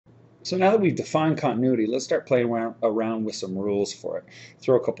So now that we've defined continuity, let's start playing around with some rules for it.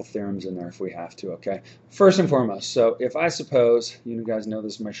 Throw a couple theorems in there if we have to, okay? First and foremost, so if I suppose, you guys know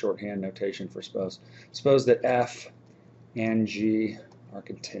this is my shorthand notation for suppose that f and g are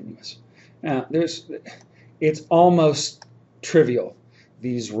continuous. Now, it's almost trivial,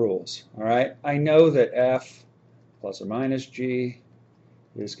 these rules, all right? I know that f plus or minus g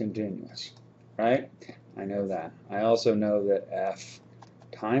is continuous, right? I know that. I also know that f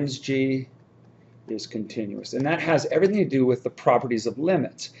times g is continuous. And that has everything to do with the properties of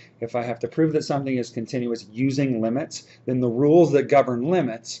limits. If I have to prove that something is continuous using limits, then the rules that govern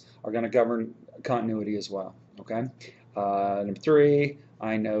limits are going to govern continuity as well. Okay. Number three,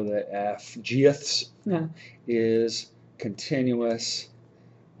 I know that f gth is continuous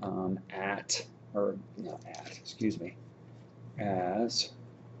at, or not at, excuse me, as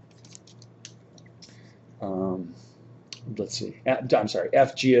let's see, I'm sorry,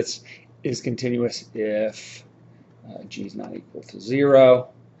 f gth is continuous if g is not equal to 0.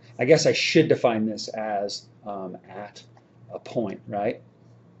 I guess I should define this as at a point, right?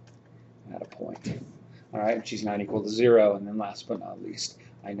 At a point. All right, g is not equal to 0. And then last but not least,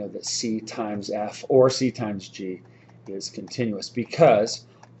 I know that c times f or c times g is continuous because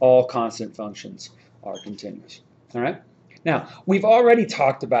all constant functions are continuous. All right? Now, we've already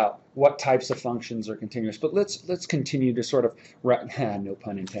talked about what types of functions are continuous, but let's continue to sort of wrap, no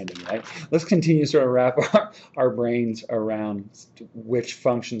pun intended, right? Let's continue to sort of wrap our brains around which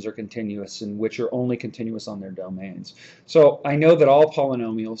functions are continuous and which are only continuous on their domains. So I know that all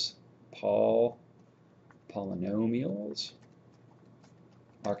polynomials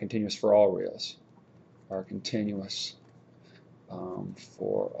are continuous for all reals, are continuous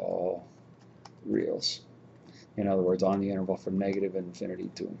for all reals. In other words, on the interval from negative infinity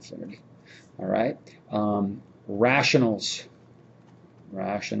to infinity. All right. Rationals,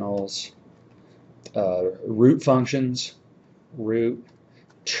 root functions,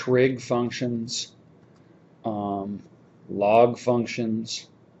 trig functions, log functions.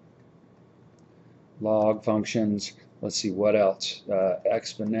 Let's see what else.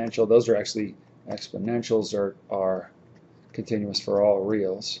 Exponential. Those are actually exponentials are continuous for all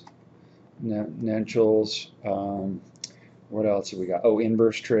reals. Exponentials. What else have we got? Oh,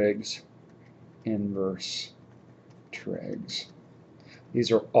 inverse trigs.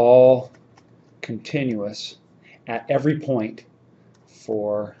 These are all continuous at every point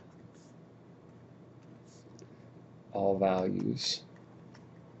for all values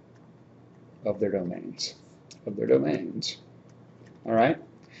of their domains. All right?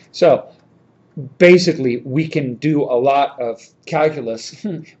 So basically, we can do a lot of calculus,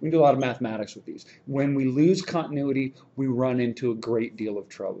 we can do a lot of mathematics with these. When we lose continuity, we run into a great deal of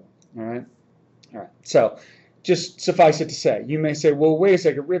trouble. All right? All right. So just suffice it to say, you may say, well, wait a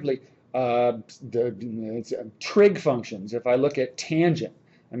second, Ridley, trig functions, if I look at tangent,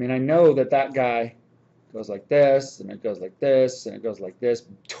 I mean, I know that guy goes like this, and it goes like this, and it goes like this,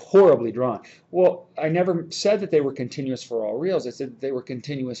 horribly drawn. Well, I never said that they were continuous for all reals. I said that they were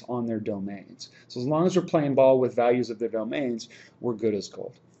continuous on their domains. So as long as we're playing ball with values of their domains, we're good as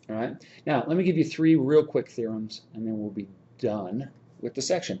gold. All right. Now, let me give you 3 real quick theorems, and then we'll be done with the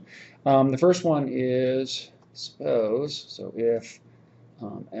section. The first one is suppose, so if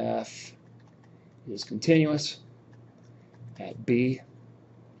f is continuous at b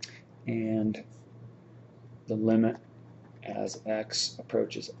and the limit as x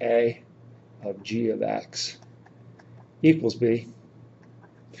approaches a of g of x equals b,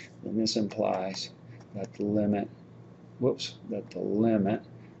 then this implies that the limit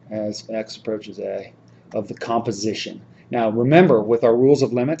as x approaches a of the composition. Now remember, with our rules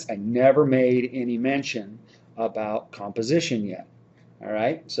of limits, I never made any mention about composition yet. All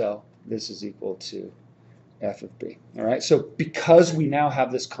right, so this is equal to f of b. All right, so because we now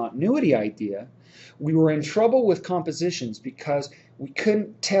have this continuity idea, we were in trouble with compositions because we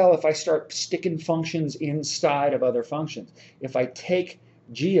couldn't tell if I start sticking functions inside of other functions. If I take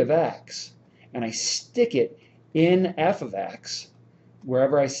g of x and I stick it in f of x,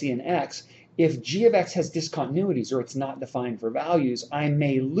 wherever I see an x, if g of x has discontinuities or it's not defined for values, I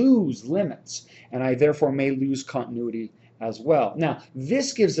may lose limits, and I therefore may lose continuity as well. Now,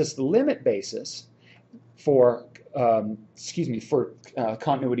 this gives us the limit basis for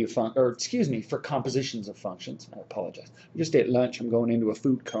continuity of for compositions of functions. I apologize. I just ate lunch. I'm going into a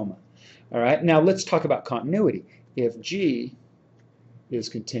food coma. All right. Now let's talk about continuity. If G is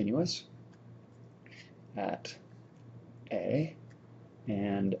continuous at A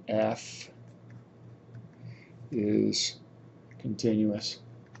and F is continuous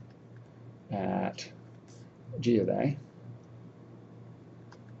at G of A,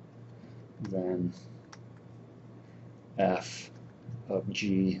 then f of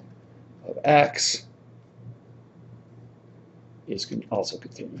g of x is also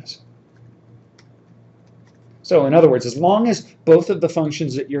continuous. So in other words, as long as both of the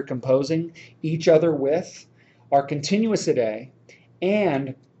functions that you're composing each other with are continuous at A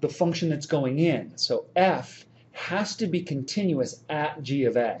and the function that's going in, so f has to be continuous at g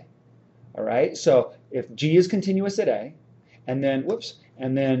of A. All right, so if g is continuous at A, and then,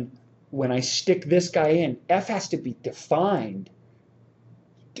 and then when I stick this guy in, f has to be defined.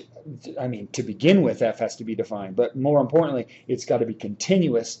 To begin with, f has to be defined, but more importantly, it's got to be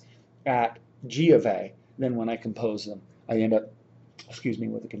continuous at g of A. Then when I compose them, I end up,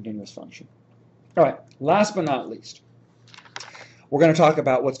 with a continuous function. All right, last but not least, we're going to talk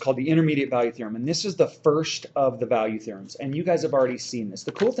about what's called the intermediate value theorem, and this is the first of the value theorems, and you guys have already seen this.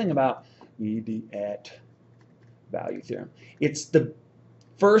 The cool thing about intermediate value theorem, it's the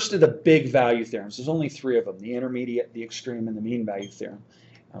first of the big value theorems. There's only 3 of them: the intermediate, the extreme, and the mean value theorem.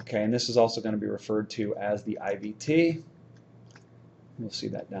 Okay, and this is also going to be referred to as the IVT. We'll see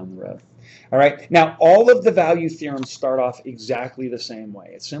that down the road. All right, now all of the value theorems start off exactly the same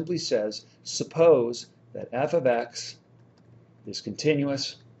way. It simply says, suppose that f of x is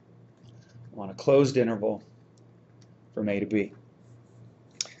continuous on a closed interval from A to B.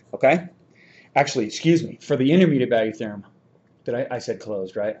 Okay? Actually, excuse me, for the intermediate value theorem, I said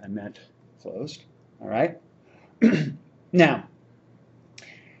closed, right? I meant closed. All right? Now,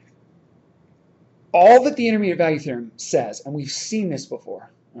 all that the intermediate value theorem says, and we've seen this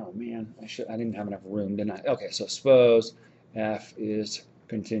before. Oh man, I didn't have enough room, didn't I? Okay, so suppose f is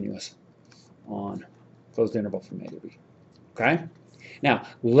continuous on closed interval from A to B. Okay? Now,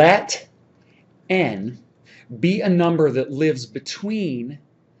 let n be a number that lives between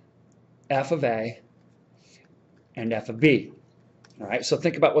f of A and f of B. All right, so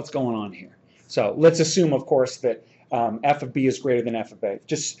think about what's going on here. So let's assume, of course, that f of B is greater than f of A,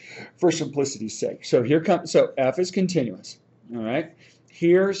 just for simplicity's sake. So here comes, so f is continuous. All right,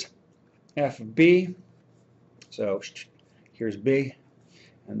 here's f of B. So here's B,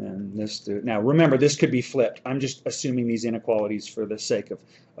 and then this. Now remember, this could be flipped. I'm just assuming these inequalities for the sake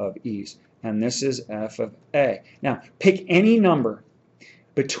of ease. And this is f of A. Now pick any number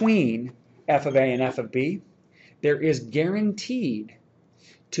between f of A and f of B. There is guaranteed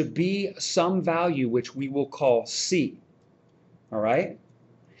to be some value which we will call C, all right,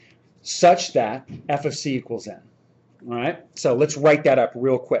 such that f of C equals n. All right, so let's write that up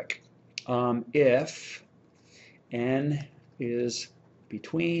real quick. If n is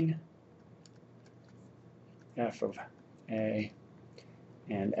between f of A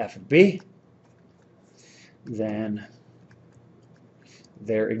and f of B, then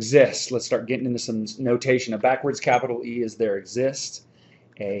there exists, let's start getting into some notation. A backwards capital E is there exists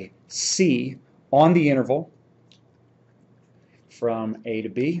a C on the interval from A to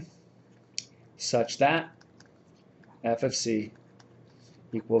B such that f of C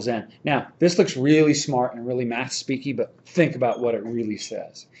equals n. Now, this looks really smart and really math-speaky, but think about what it really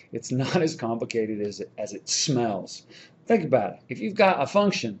says. It's not as complicated as it smells. Think about it. If you've got a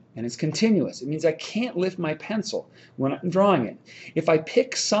function and it's continuous, it means I can't lift my pencil when I'm drawing it. If I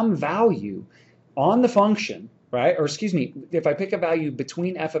pick some value on the function, right, or excuse me, if I pick a value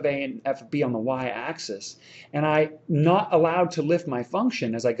between f of A and f of B on the y-axis, and I'm not allowed to lift my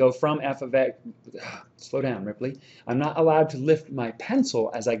function as I go from f of A, slow down, Ripley, I'm not allowed to lift my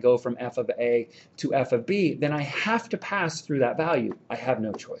pencil as I go from f of A to f of B, then I have to pass through that value. I have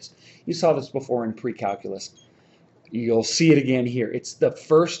no choice. You saw this before in pre-calculus. You'll see it again here. It's the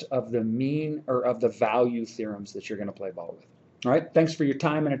first of the mean or of the value theorems that you're going to play ball with. All right, thanks for your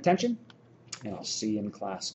time and attention, and I'll see you in class.